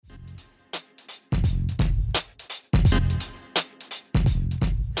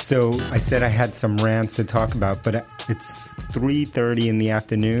So I said I had some rants to talk about, but it's 3:30 in the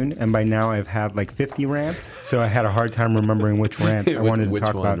afternoon, and by now I've had like 50 rants. So I had a hard time remembering which rant I wanted to talk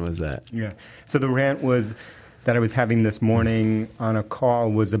about. Which one was that? Yeah. So the rant was that I was having this morning on a call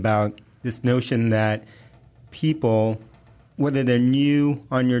was about this notion that people, whether they're new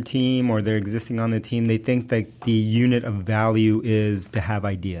on your team or they're existing on the team, they think that the unit of value is to have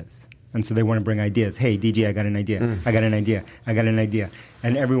ideas. And so they want to bring ideas. Hey, DJ, I got an idea. I got an idea. I got an idea.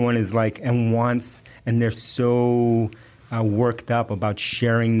 And everyone is like, and wants, and they're so worked up about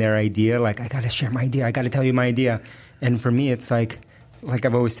sharing their idea. Like, I got to share my idea. I got to tell you my idea. And for me, it's like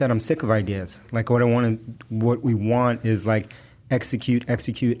I've always said, I'm sick of ideas. Like what we want is like execute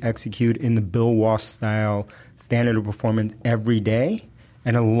in the Bill Walsh style standard of performance every day.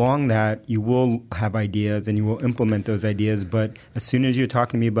 And along that, you will have ideas and you will implement those ideas. But as soon as you're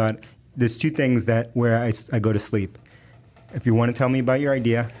talking to me about, there's two things where I go to sleep. If you want to tell me about your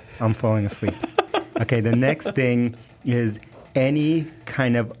idea, I'm falling asleep. Okay, the next thing is any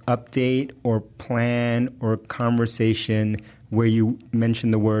kind of update or plan or conversation where you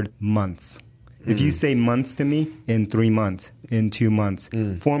mention the word months. If you say months to me, in 3 months, in 2 months,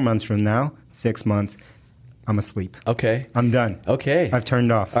 4 months from now, 6 months, I'm asleep. Okay. I'm done. Okay. I've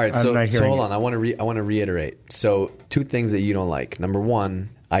turned off. All right, so hold on. I want to reiterate. So two things that you don't like. Number one,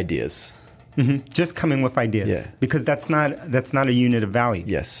 ideas. Mm-hmm. Just coming with ideas. Yeah. Because that's not a unit of value.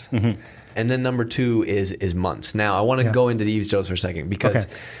 Yes. Mm-hmm. And then number two is months. Now, I want to go into Eve's Joe's for a second because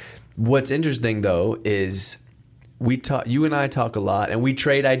what's interesting, though, is you and I talk a lot and we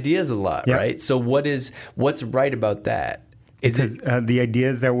trade ideas a lot, right? So what's right about that? Because the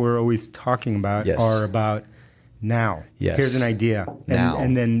ideas that we're always talking about are about now. Yes. Here's an idea. Now.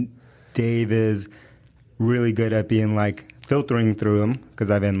 And then Dave is really good at being like filtering through them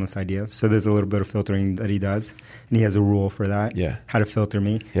because I have endless ideas. So there's a little bit of filtering that he does. And he has a rule for that, how to filter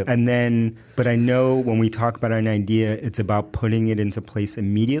me. Yep. And then, but I know when we talk about an idea, it's about putting it into place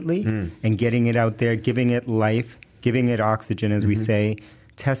immediately and getting it out there, giving it life, giving it oxygen, as we say,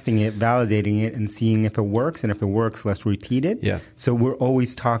 testing it, validating it, and seeing if it works. And if it works, let's repeat it. Yeah. So we're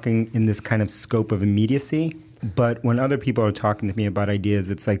always talking in this kind of scope of immediacy. But when other people are talking to me about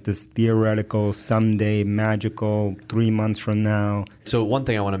ideas, it's like this theoretical, someday, magical, 3 months from now. So one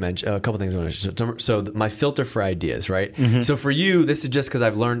thing I want to mention, a couple things I want to mention. So my filter for ideas, right? Mm-hmm. So for you, this is just because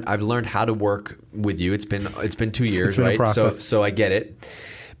I've learned how to work with you. It's been 2 years, it's been right? A process. So I get it.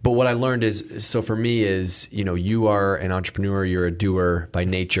 But what I learned is, so for me is, you are an entrepreneur, you're a doer by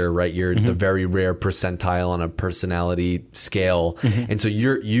nature, right? You're the very rare percentile on a personality scale. And so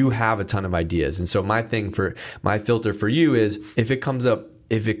you have a ton of ideas. And so my filter for you is if it comes up,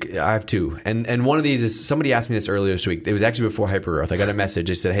 I have two. And one of these is, somebody asked me this earlier this week. It was actually before Hypergrowth. I got a message.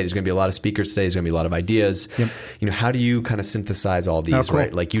 They said, hey, there's going to be a lot of speakers today. There's going to be a lot of ideas. Yep. How do you kind of synthesize all these, cool.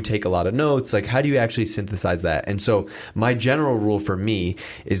 right? Like you take a lot of notes. Like how do you actually synthesize that? And so my general rule for me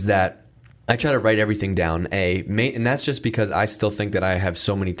is that I try to write everything down, and that's just because I still think that I have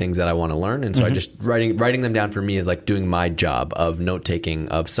so many things that I want to learn. And so I just writing them down for me is like doing my job of note taking,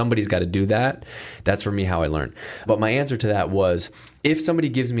 of somebody's got to do that. That's for me how I learn. But my answer to that was, if somebody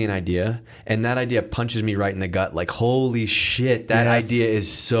gives me an idea and that idea punches me right in the gut, like, holy shit, that idea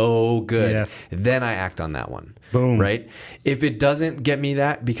is so good, then I act on that one. Boom. Right? If it doesn't get me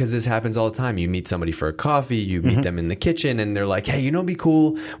that, because this happens all the time, you meet somebody for a coffee, you meet them in the kitchen, and they're like, hey, it'd be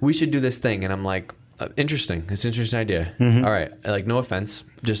cool, we should do this thing. And I'm like, interesting. It's an interesting idea. All right. Like, no offense,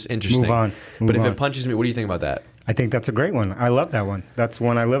 just interesting. Move on. If it punches me, what do you think about that? I think that's a great one. I love that one. That's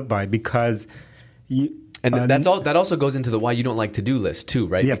one I live by because that also goes into the why you don't like to-do list too,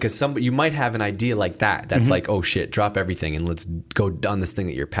 right? Yes. Because you might have an idea like that's like, oh shit, drop everything and let's go on this thing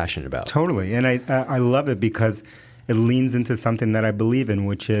that you're passionate about. Totally. And I love it because it leans into something that I believe in,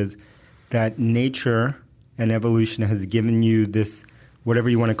 which is that nature and evolution has given you this, whatever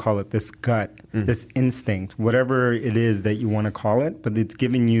you want to call it, this gut, this instinct, whatever it is that you want to call it, but it's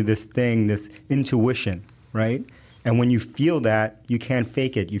giving you this thing, this intuition, right? And when you feel that, you can't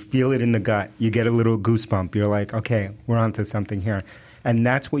fake it. You feel it in the gut. You get a little goosebump. You're like, okay, we're onto something here. And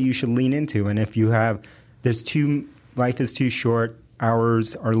that's what you should lean into. And if you have, life is too short,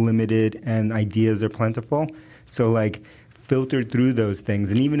 hours are limited, and ideas are plentiful. So like filter through those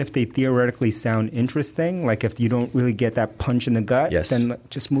things. And even if they theoretically sound interesting, like if you don't really get that punch in the gut, then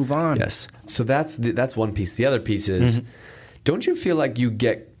just move on. Yes. So that's one piece. The other piece is, don't you feel like you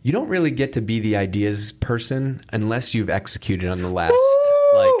don't really get to be the ideas person unless you've executed on the last.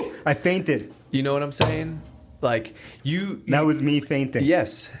 Woo! Like I fainted. You know what I'm saying? Like that was me fainting.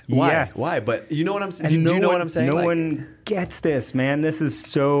 Yes. Why? Yes. Why? But you know what I'm saying? Do you know what I'm saying? No one gets this, man. This is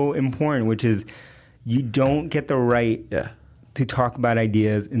so important, which is you don't get the right to talk about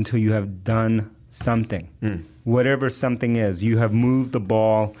ideas until you have done something. Whatever something is, you have moved the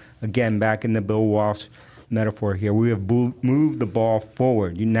ball, again, back in the Bill Walsh metaphor here, we have moved the ball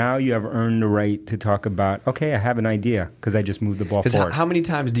forward. Now you have earned the right to talk about, okay, I have an idea because I just moved the ball forward. How many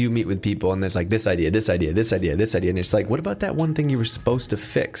times do you meet with people and there's like this idea, this idea, this idea, this idea, and it's like, what about that one thing you were supposed to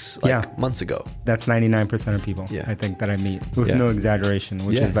fix months ago? That's 99% of people, I think, that I meet, with no exaggeration,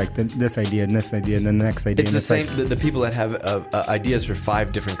 which is like this idea and this idea and the next idea. It's the same, like, the people that have ideas for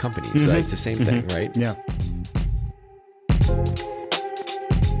 5 different companies, right? It's the same thing, right? Yeah.